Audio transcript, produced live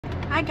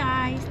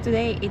Hi guys!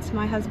 Today it's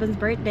my husband's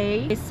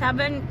birthday. It's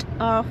 7th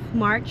of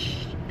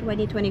March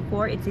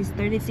 2024. It's his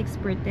 36th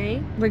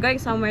birthday. We're going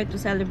somewhere to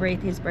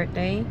celebrate his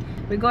birthday.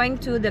 We're going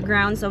to the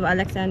grounds of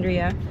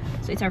Alexandria.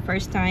 So it's our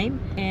first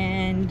time.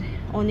 And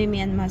only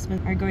me and my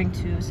husband are going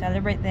to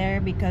celebrate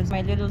there because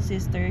my little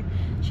sister,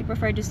 she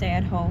preferred to stay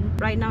at home.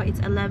 Right now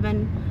it's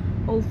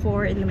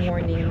 11:04 in the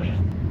morning.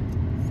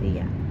 See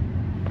ya.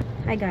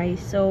 Hi guys,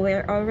 so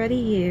we're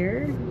already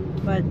here,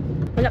 but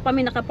wala pa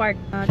kami nakapark.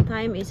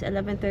 Time is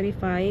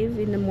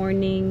 11:35 in the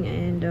morning,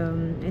 and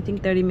I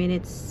think 30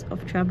 minutes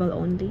of travel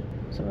only.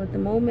 So at the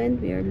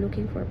moment we are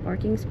looking for a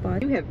parking spot.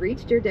 You have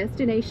reached your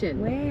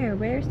destination.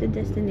 Where's the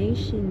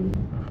destination?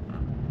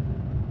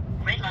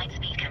 Red light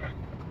speed camera.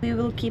 We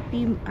will keep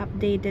you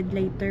updated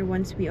later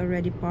once we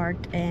already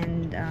parked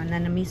and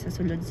nanami sa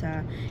sulod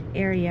sa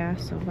area.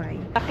 So bye.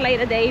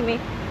 Baklay na day me.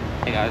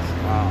 Hey guys,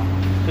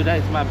 today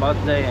is my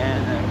birthday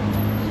and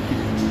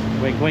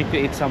we're going to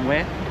eat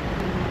somewhere.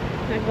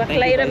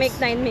 Nagbaklay ra make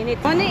 9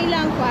 minutes. Ano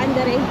ilang kuan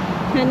dere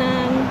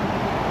kanang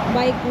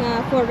bike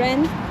nga for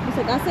rent.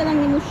 Bisag asa lang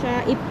nimo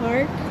siya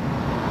i-park.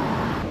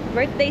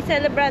 Birthday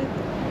celebrant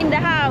in the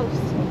house.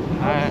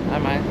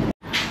 I'm at.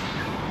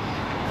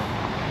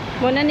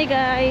 Muna ni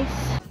guys.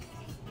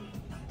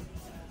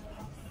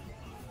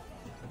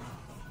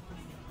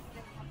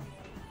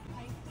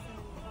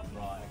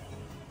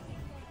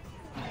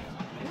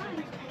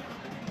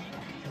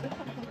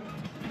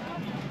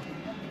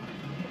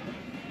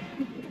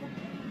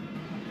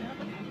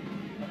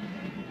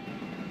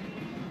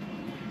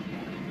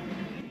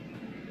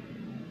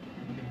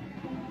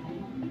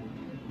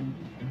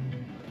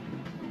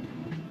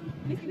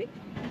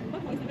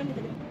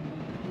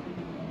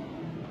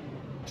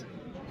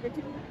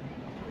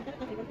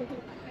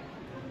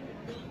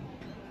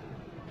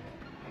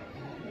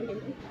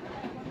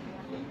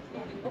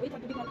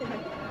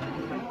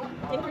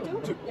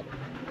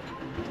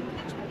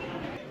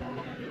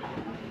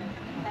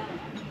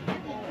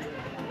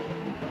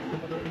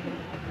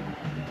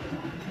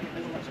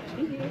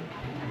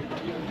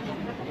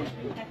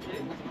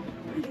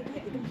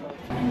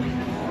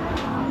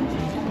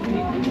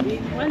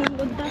 Walang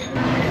gunda.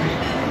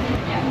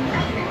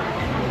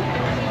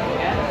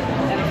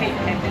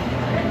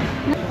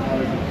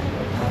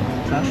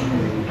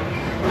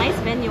 Nice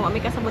venue. May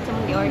kasabot sa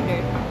mong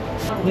di-order.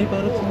 May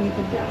parang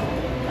sumito.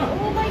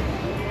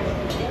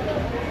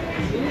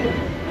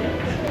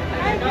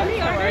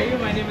 How are you?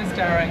 My name is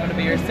Tara. I'm going to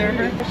be your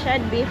server.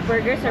 Shed beef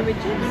burger served with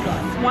chips.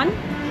 1,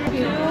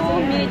 2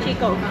 mini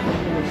chico.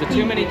 So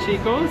 2 mini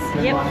Chicos,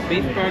 Yep. a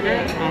beef burger,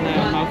 and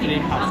a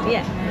Maltese pasta.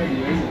 Yeah,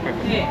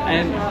 Perfect.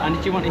 And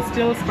did you want a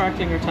still,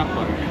 sparkling, or tap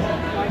water?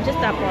 just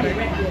that water.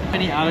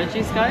 Any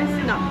allergies, guys?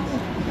 No.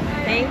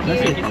 Thank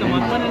Thank you. you so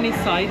much. Want any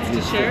sides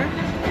to share?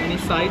 Any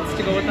sides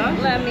to go with that?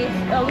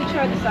 We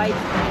try the sides.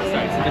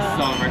 Sorry, so this is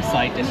all of our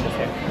side dishes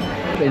here.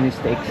 Any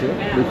steaks here?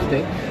 Beef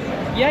steak?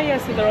 Yeah,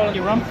 so they're all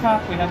your rump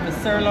chop. We have the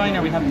sirloin,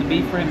 or we have the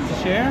beef ribs to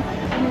share.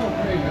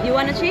 You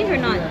want to change or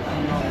not?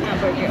 No,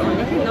 burger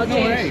only. No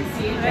change. worries.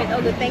 Alright,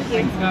 all good. Thank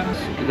you.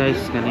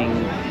 Guys, kaning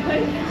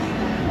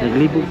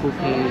naglibog ko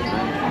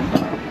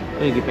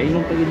kay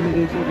gipainom pa gid mi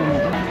guys.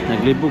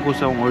 Naglibog ko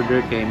sa akong order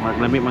kay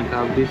maglami man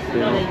kaabis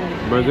pero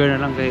burger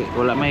na lang kay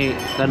wala may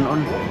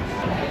kanon.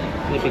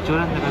 May picture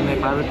na may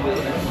parrot.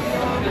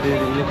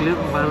 Clear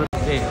parrot.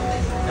 Okay,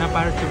 na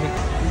parrot to me.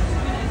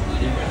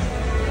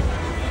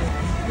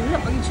 Wala,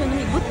 pag siya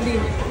namigot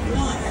din.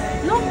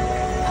 No?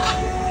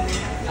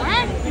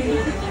 Ah?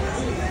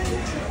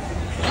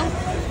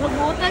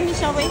 Magbutan ni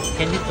siya, wey.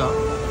 Ganito.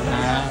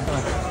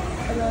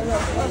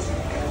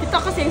 Ito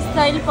kasi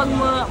style pag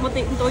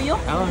muti ng toyo.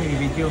 Ako, may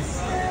video.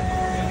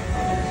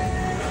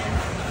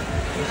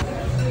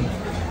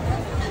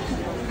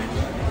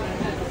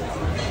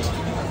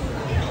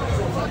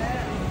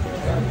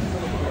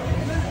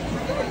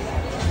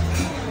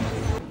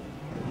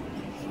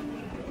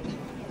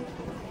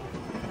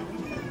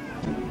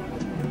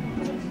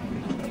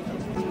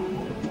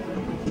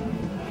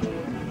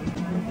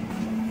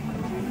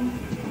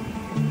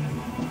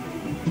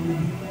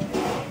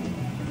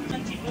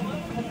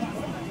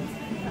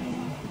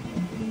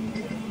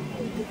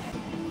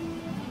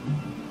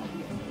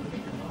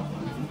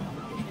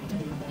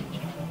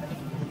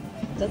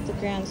 That's the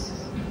grounds.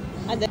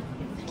 Ada.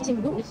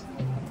 Kising buus.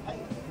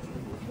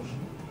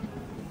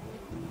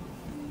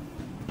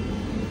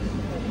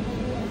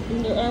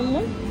 Under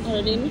Armour? Ano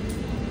din?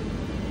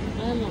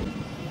 Armour.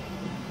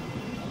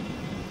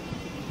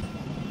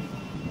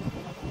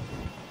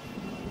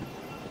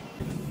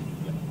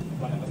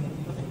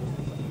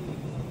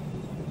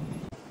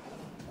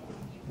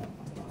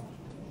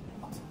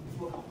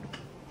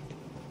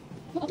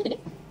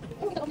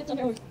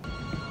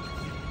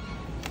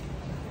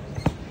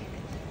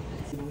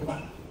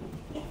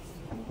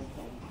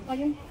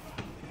 Ayun.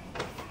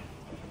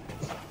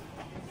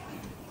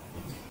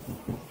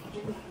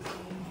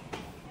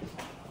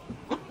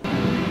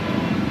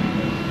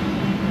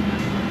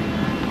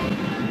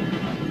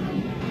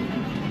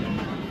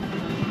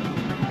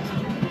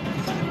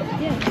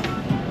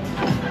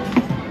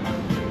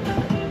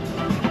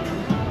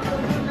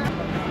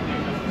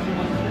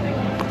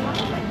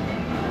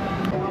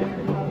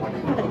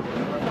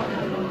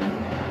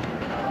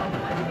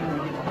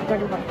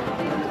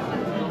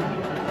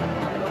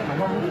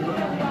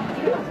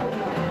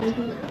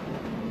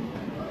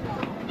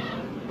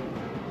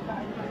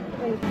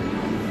 Hello.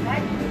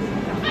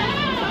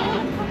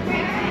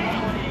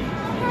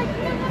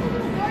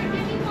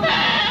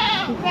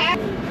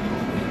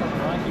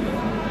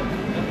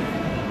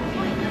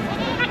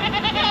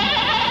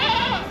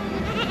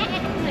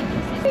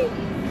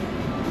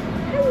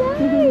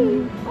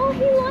 Oh,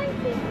 he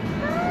likes it.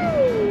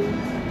 Hi.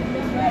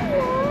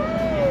 Hello.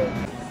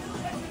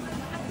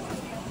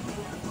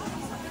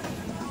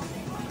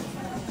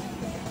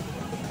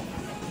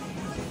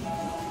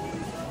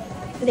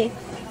 Today.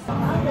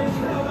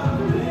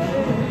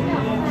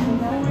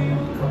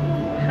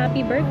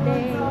 Happy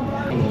birthday.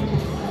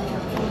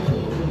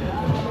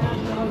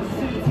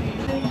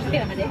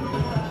 Happy birthday.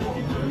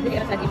 Jadi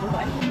rasa di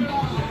bukan.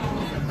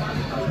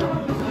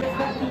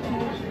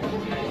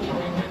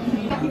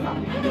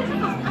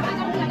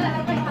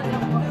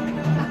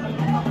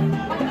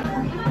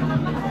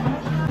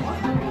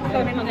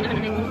 Kalau memang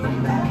anak-anak